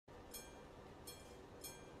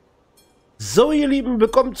So, ihr Lieben,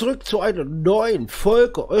 willkommen zurück zu einer neuen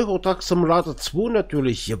Folge Euro-Truck Simulator 2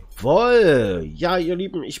 natürlich. Jawohl! Ja, ihr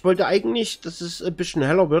Lieben, ich wollte eigentlich, dass es ein bisschen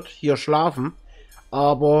heller wird, hier schlafen.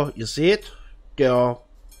 Aber ihr seht, der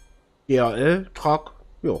DHL-Truck,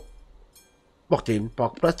 ja, macht den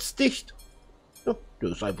Parkplatz dicht. Ja, der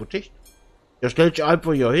ist einfach dicht. Der stellt sich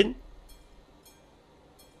einfach hier hin.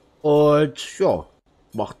 Und ja,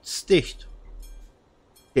 macht's dicht.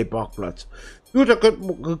 Den Parkplatz. Gut, da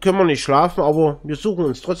können wir nicht schlafen, aber wir suchen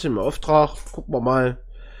uns trotzdem einen Auftrag. Gucken wir mal.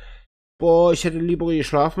 Boah, ich hätte lieber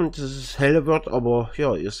geschlafen, dass es helle wird, aber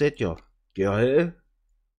ja, ihr seht ja, DHL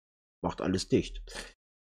macht alles dicht.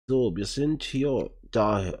 So, wir sind hier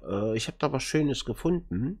da. Ich habe da was Schönes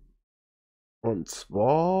gefunden. Und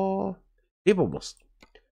zwar Leberwurst.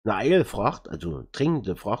 Eine Eilfracht, also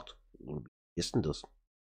dringende Fracht. Wie ist denn das?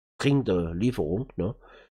 Dringende Lieferung, ne?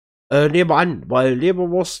 Nehmen an, weil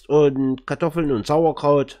Leberwurst und Kartoffeln und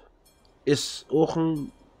Sauerkraut ist auch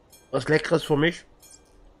was Leckeres für mich.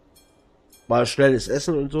 Mal schnelles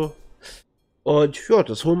Essen und so. Und ja,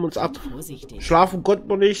 das holen wir uns ab. Vorsichtig. Schlafen konnten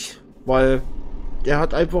wir nicht, weil der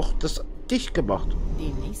hat einfach das dicht gemacht.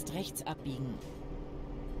 Demnächst rechts abbiegen.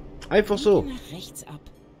 Einfach so. Biege nach rechts ab.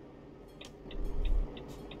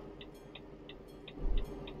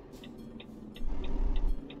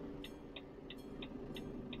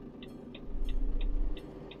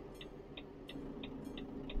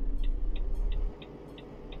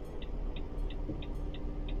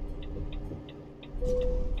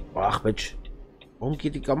 Ach Mensch, warum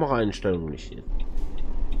geht die Kameraeinstellung nicht hin?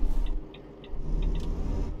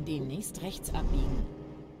 Demnächst rechts abbiegen.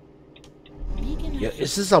 Biege nach Ja, rechts.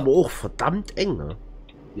 es ist aber auch verdammt eng, ne?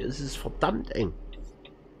 Hier ist es verdammt eng.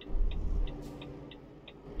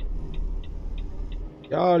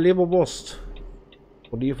 Ja, Leberwurst.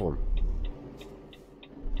 Verliefern.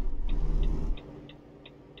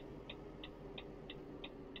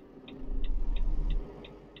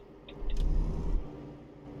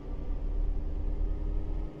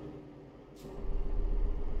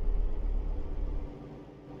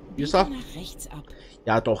 Wie gesagt, Biege nach rechts ab.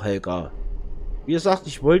 ja doch, Helga. Wie gesagt,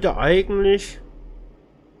 ich wollte eigentlich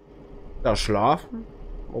da schlafen,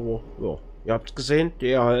 aber ja, ihr habt gesehen,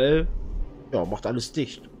 DHL, ja, macht alles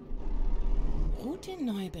dicht. Route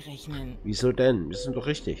neu berechnen. Wieso denn? Wir sind doch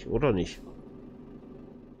richtig, oder nicht?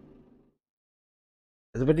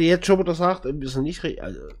 Also wenn ihr jetzt schon wieder sagt, wir sind nicht richtig,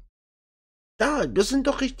 also, da, wir sind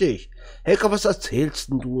doch richtig. Helga, was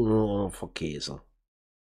erzählst denn du für Käse?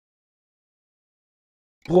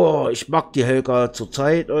 Boah, ich mag die Helga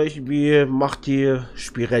zurzeit irgendwie, macht die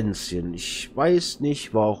Spirenzchen. Ich weiß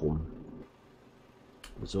nicht warum.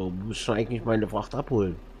 Also muss ich eigentlich meine Fracht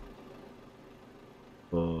abholen.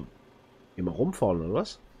 Immer rumfahren oder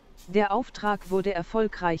was? Der Auftrag wurde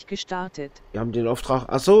erfolgreich gestartet. Wir haben den Auftrag.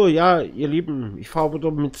 Ach so, ja, ihr Lieben, ich fahre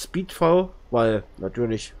wieder mit SpeedV, weil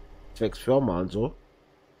natürlich zwecks Firma und so.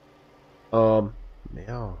 Ja,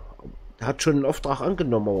 er hat schon einen Auftrag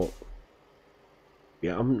angenommen, aber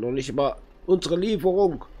wir haben noch nicht mal unsere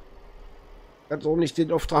Lieferung. Kannst auch nicht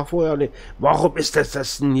den Auftrag vorher nehmen. Warum ist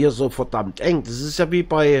das denn hier so verdammt eng? Das ist ja wie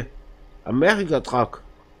bei Amerika-Truck.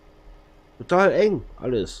 Total eng,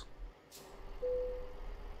 alles.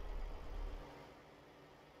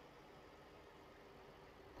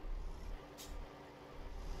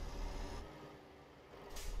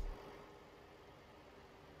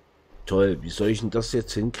 Toll, wie soll ich denn das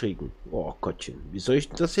jetzt hinkriegen? Oh Gottchen, wie soll ich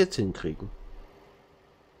denn das jetzt hinkriegen?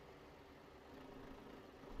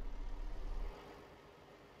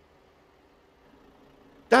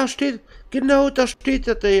 Da steht, genau da steht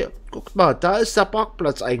der, guckt mal, da ist der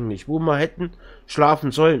Parkplatz eigentlich, wo wir hätten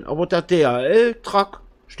schlafen sollen. Aber der DHL-Truck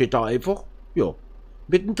steht da einfach, ja,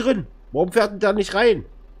 mittendrin. Warum fährt denn der nicht rein?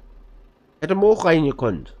 Hätte man auch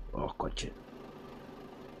reingekonnt. Ach Gottchen.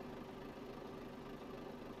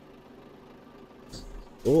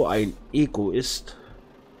 So ein Egoist.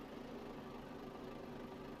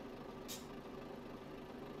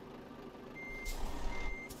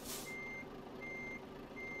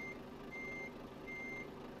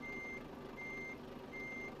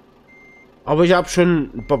 Aber ich habe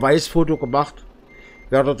schon ein Beweisfoto gemacht.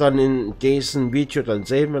 Werdet ihr dann in diesem Video dann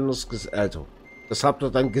sehen, wenn es also das habt ihr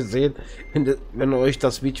dann gesehen, wenn ihr euch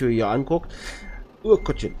das Video hier anguckt. Oh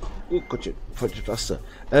Gottchen, falsche Taste.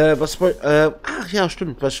 Ach ja,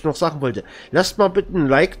 stimmt, was ich noch sagen wollte. Lasst mal bitte ein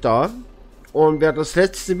Like da. Und wer das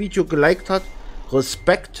letzte Video geliked hat,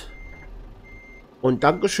 Respekt und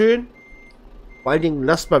Dankeschön. Vor allen Dingen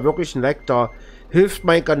lasst mal wirklich ein Like da. Hilft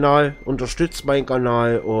meinen Kanal, unterstützt meinen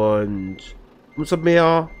Kanal und umso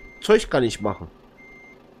mehr Zeug kann ich machen.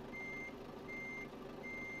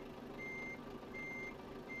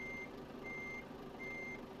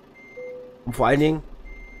 Und vor allen Dingen,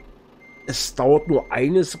 es dauert nur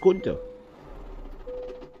eine Sekunde.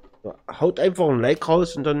 Haut einfach ein Like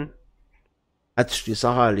raus und dann hat sich die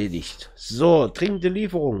Sache erledigt. So, dringende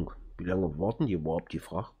Lieferung. Wie lange warten die überhaupt, die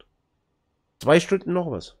Fracht? 2 Stunden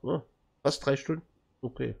noch was. Ja, fast 3 Stunden.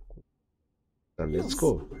 Okay, gut. Dann let's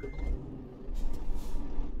go.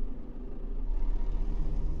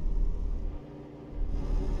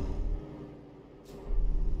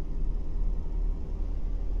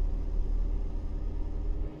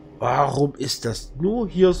 Warum ist das nur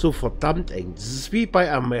hier so verdammt eng? Das ist wie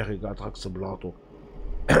bei Amerika Truck Simulator.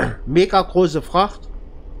 Mega große Fracht.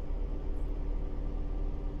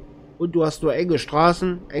 Und du hast nur enge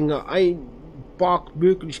Straßen, enge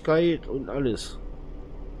Einparkmöglichkeit und alles.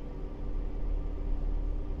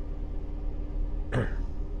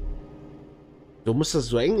 So muss das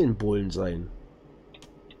so eng in Polen sein.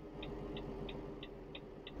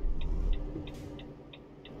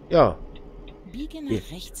 Ja. Biege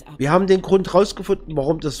nach rechts ab. Wir haben den Grund rausgefunden,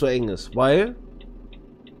 warum das so eng ist. Weil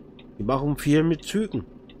die machen viel mit Zügen.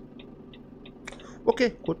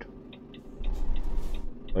 Okay, gut.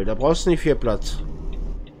 Weil da brauchst du nicht viel Platz.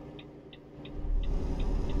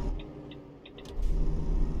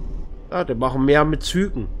 Ja, die machen mehr mit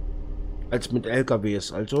Zügen als mit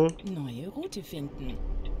LKWs. Also Neue Route finden.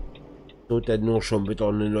 so denn nur schon wieder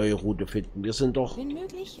eine neue Route finden. Wir sind doch... Wenn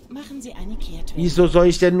möglich, machen Sie eine Kehrtwende. Wieso soll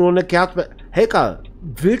ich denn nur eine Kehrtwende... Helga,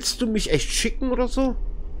 willst du mich echt schicken oder so?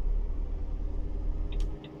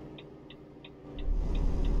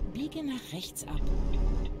 Biege nach rechts ab.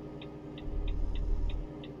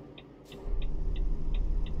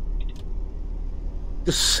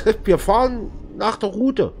 Wir fahren nach der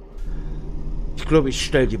Route. Ich glaube, ich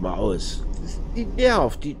stelle die mal aus. Die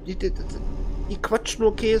nervt. Die quatscht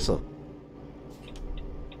nur Käse.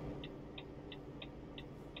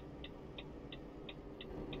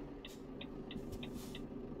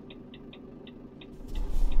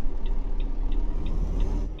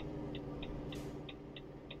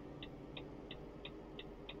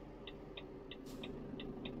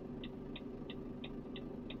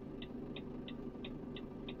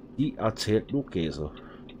 Die erzählt nur Käse.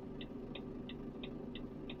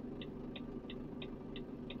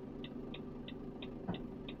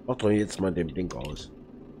 Mach doch jetzt mal den Blink aus.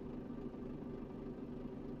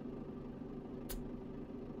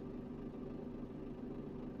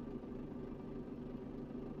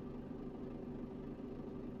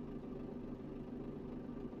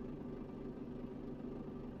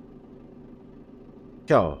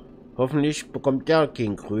 Tja, hoffentlich bekommt der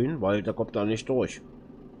kein Grün, weil der kommt da nicht durch.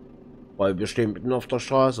 Weil wir stehen mitten auf der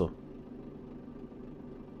Straße.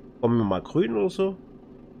 Kommen wir mal grün oder so?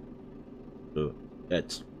 So,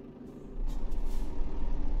 jetzt.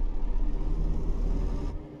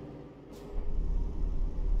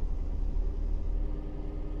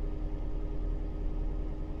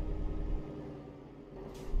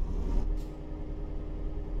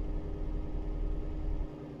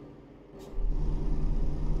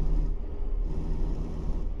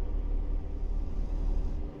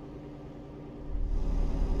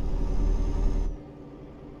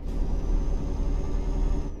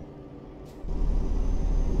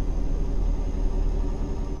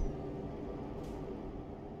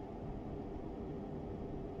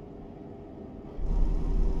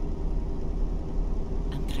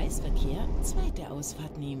 Kreisverkehr, zweite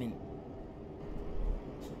Ausfahrt nehmen.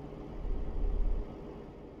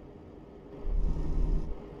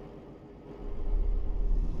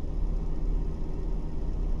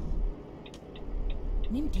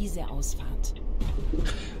 Nimm diese Ausfahrt.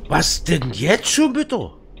 Was denn jetzt schon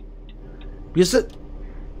bitte? Wir sind...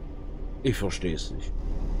 Ich verstehe es nicht.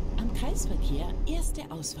 Am Kreisverkehr erste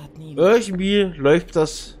Ausfahrt nehmen. Irgendwie läuft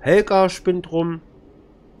das. Helga spinnt rum.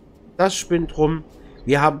 Das spinnt rum.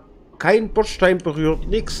 Wir haben keinen Bordstein berührt,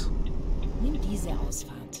 nix. Nimm diese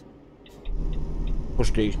Ausfahrt.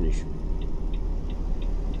 Verstehe ich nicht.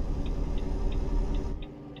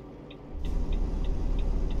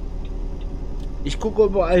 Ich gucke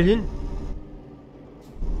überall hin.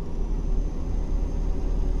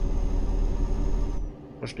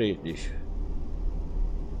 Verstehe ich nicht.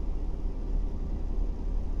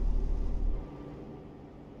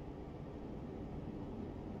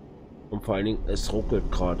 Und vor allen Dingen, es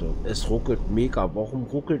ruckelt gerade. Es ruckelt mega. Warum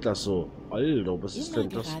ruckelt das so? Alter, was ist Immer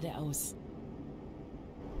denn das? geradeaus.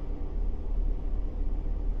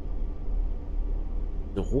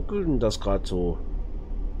 Wie ruckelt denn das gerade so?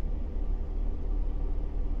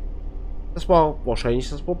 Das war wahrscheinlich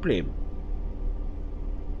das Problem.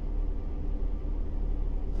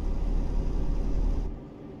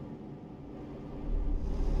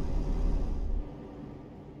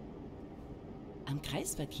 Am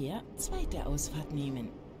Kreisverkehr zweite Ausfahrt nehmen.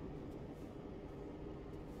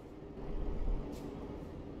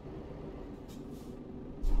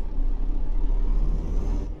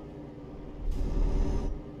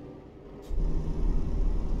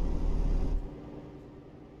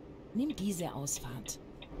 Nimm diese Ausfahrt.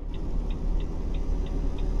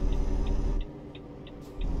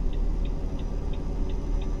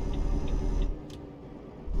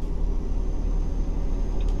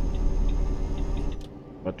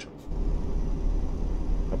 Quatsch.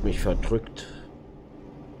 Hab mich verdrückt.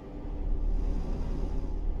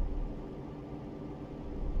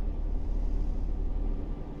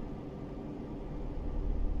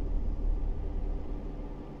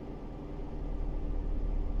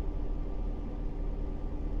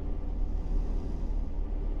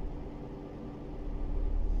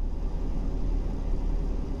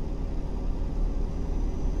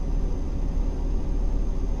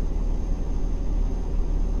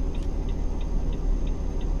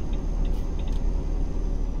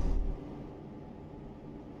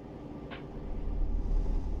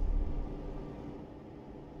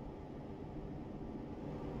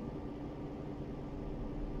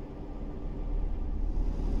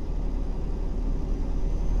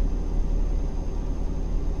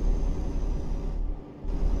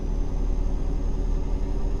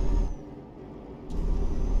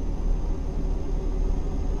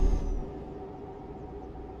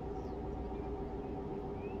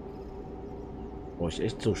 War ich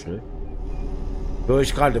echt so schnell? Höre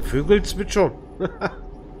ich gerade Vögel zwitschern? Wir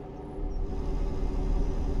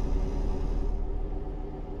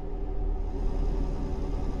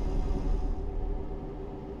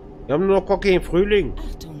haben noch gar keinen Frühling.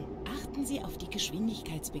 Achtung, achten Sie auf die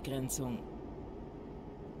Geschwindigkeitsbegrenzung.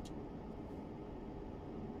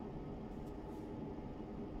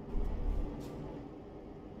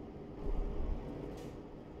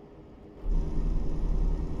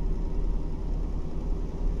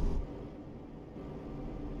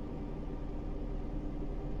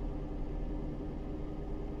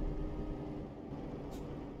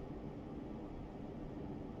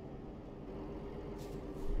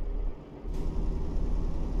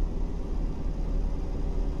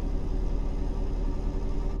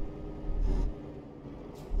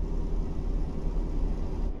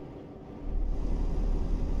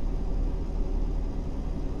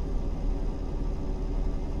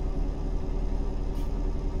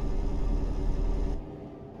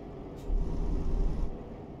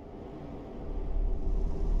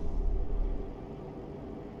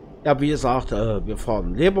 Ja, wie gesagt, wir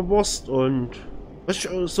fahren Leberwurst und was ich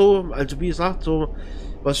so, also wie gesagt, so,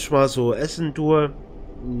 was ich mal so essen tue,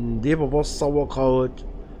 Leberwurst, Sauerkraut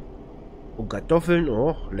und Kartoffeln,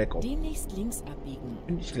 oh, lecker. Demnächst links abbiegen.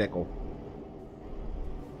 Finde ich lecker.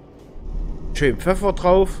 Schön Pfeffer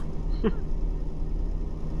drauf.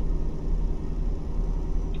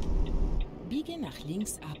 Biege nach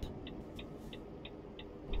links ab.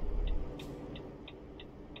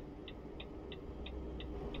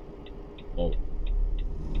 Oh.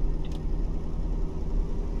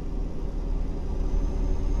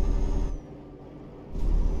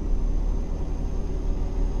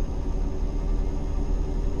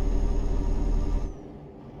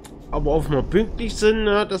 Aber ob wir pünktlich sind,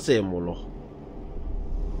 na, das sehen wir noch.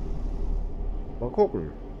 Mal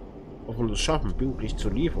gucken, ob wir das schaffen, pünktlich zu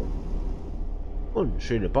liefern. Und eine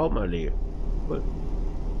schöne Baumallee. Cool.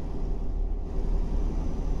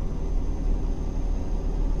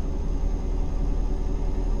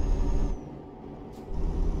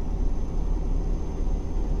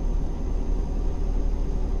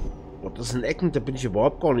 Das sind Ecken, da bin ich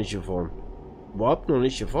überhaupt gar nicht gefahren. Überhaupt noch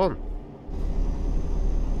nicht gefahren.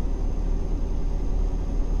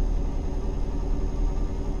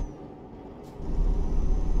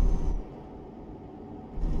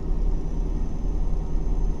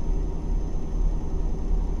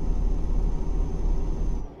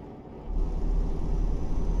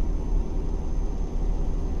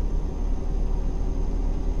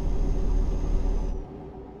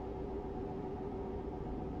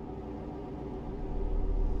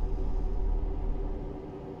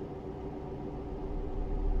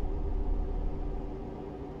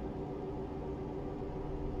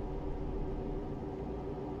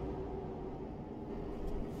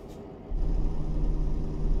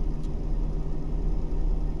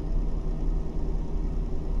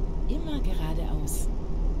 Immer geradeaus.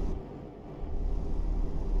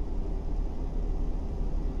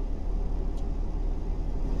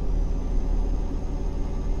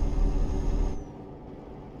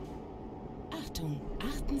 Achtung,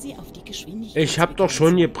 achten Sie auf die Geschwindigkeit. Ich habe doch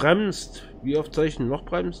schon gebremst. Wie oft soll ich denn noch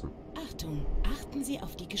bremsen? Achtung, achten Sie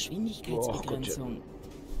auf die Geschwindigkeitsbegrenzung.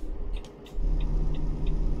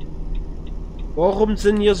 Warum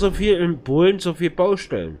sind hier so viel in Polen, so viele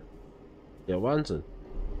Baustellen? Der Wahnsinn.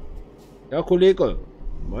 Ja, Kollege,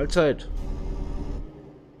 Mahlzeit.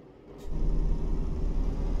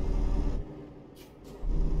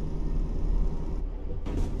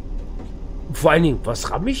 Vor allen Dingen,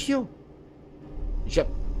 was ramm ich hier? Ich hab...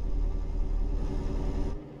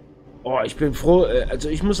 Oh, ich bin froh, also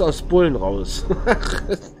ich muss aus Polen raus.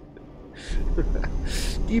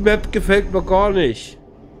 Die Map gefällt mir gar nicht.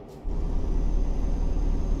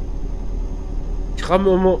 Ich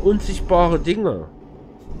ramme immer unsichtbare Dinge.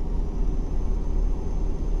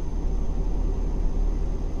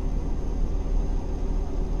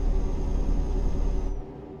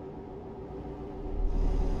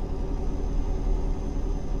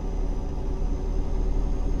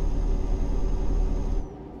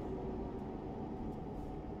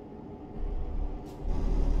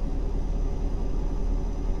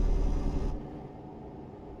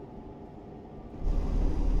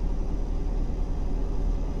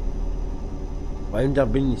 Weil da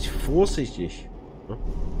bin ich vorsichtig.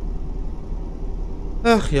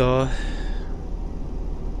 Ach ja.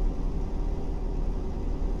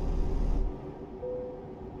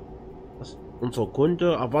 Was unser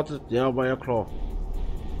Kunde erwartet, ja, war ja klar.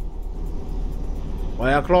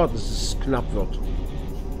 War ja klar, dass es knapp wird.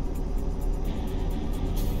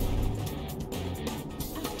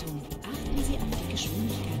 Achtung, achten Sie auf die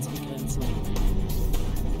Geschwindigkeitsbegrenzung.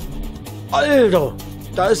 Alter,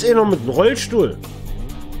 da ist einer mit einem Rollstuhl.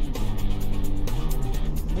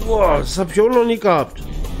 Boah, das habe ich auch noch nie gehabt.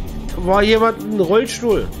 Da war jemand mit einem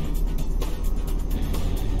Rollstuhl.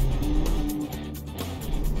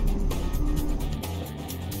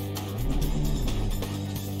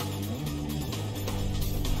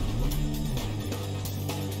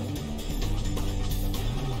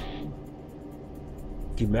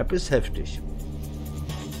 Die Map ist heftig.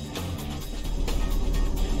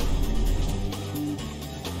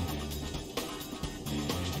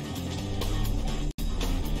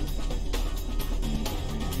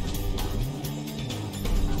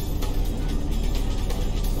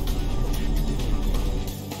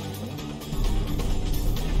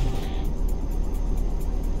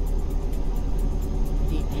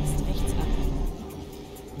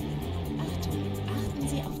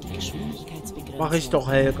 Mach ich doch,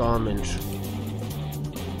 Helga, Mensch.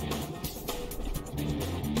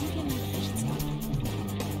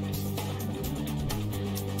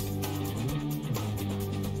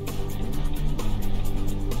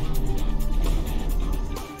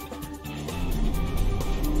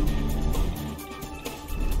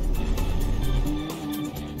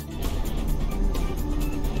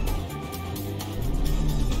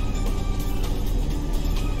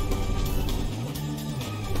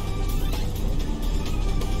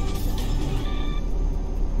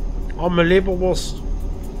 Arme Leberwurst.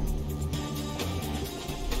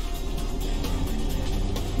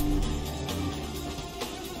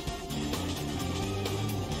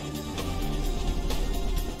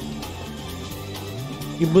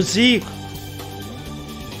 Die Musik.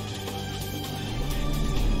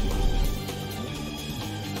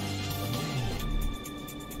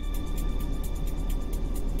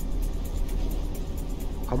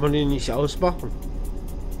 Kann man die nicht ausmachen?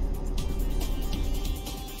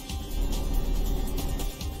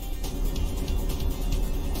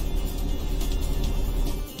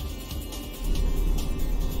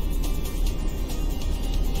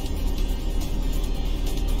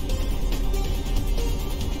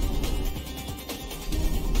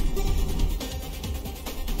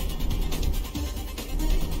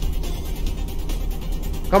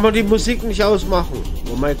 Kann man die Musik nicht ausmachen?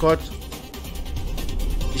 Oh mein Gott.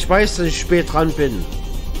 Ich weiß, dass ich spät dran bin.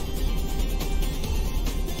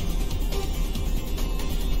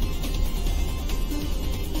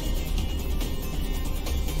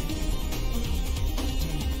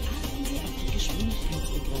 Achten Sie auf die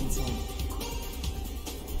Geschwindigkeitsbegrenzung.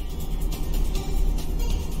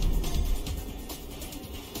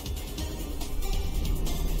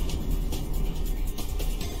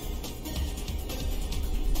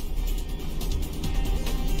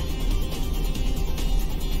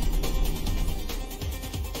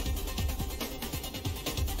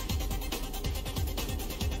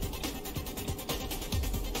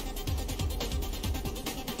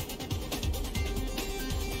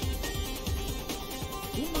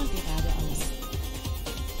 Immer geradeaus.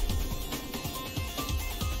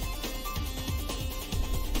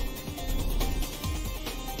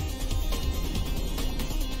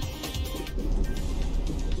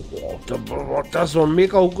 Das war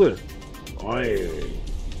mega cool. Oi.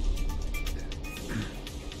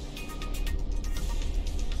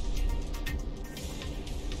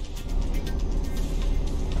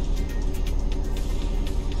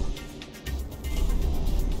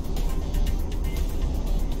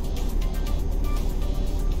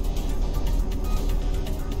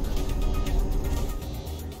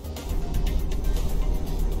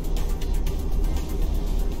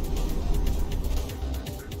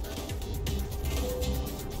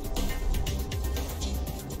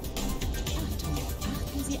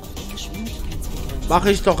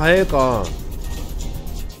 Mache ich doch, Helga.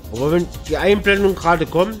 Aber wenn die Einblendung gerade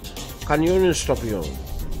kommt, kann ich auch nicht stoppieren.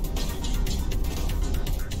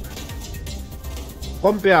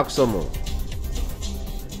 Vom Bergsommer.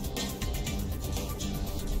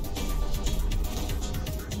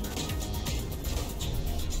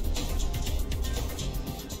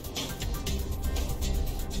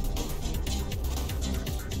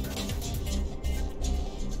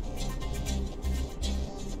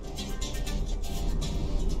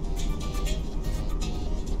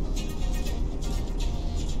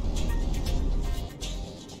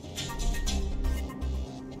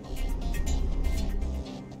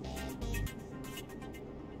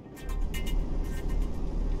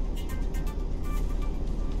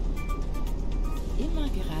 Immer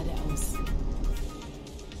geradeaus.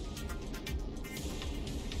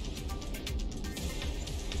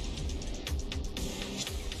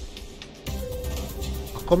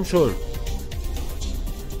 Ach, komm schon.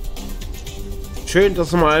 Schön,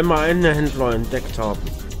 dass wir einmal einen Händler entdeckt haben.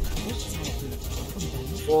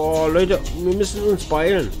 Oh, Leute, wir müssen uns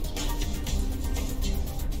beeilen.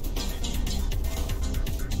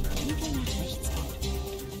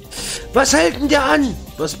 Was hält denn der an?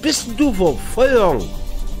 Was bist denn du für Vollhorn?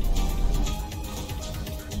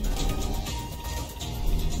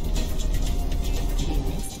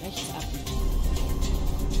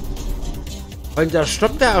 Und da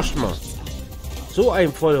stoppt er erstmal. So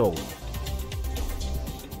ein Vollhorn.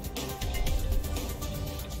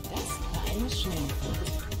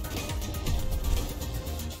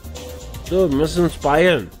 So, wir müssen uns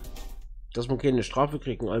beeilen, dass wir keine Strafe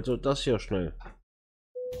kriegen. Also das hier schnell.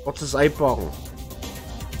 Kurzes Einparken.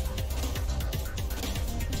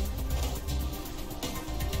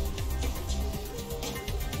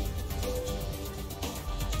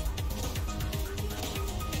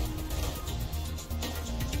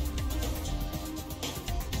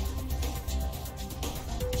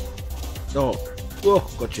 So. Oh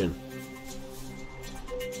Gottchen.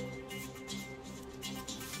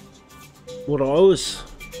 Oder raus.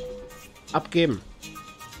 Abgeben.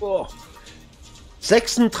 Oh.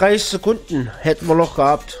 36 Sekunden hätten wir noch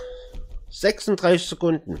gehabt. 36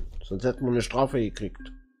 Sekunden. Sonst hätten wir eine Strafe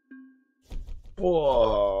gekriegt.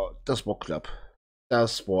 Boah, das war knapp.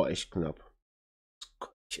 Das war echt knapp.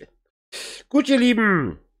 Gut, ihr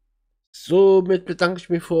Lieben. Somit bedanke ich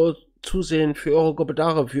mich für Zusehen, für eure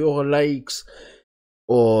Kommentare, für eure Likes.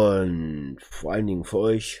 Und vor allen Dingen für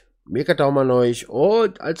euch. Mega Daumen an euch.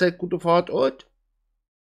 Und allzeit gute Fahrt und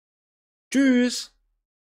tschüss.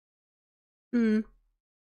 Tschüss.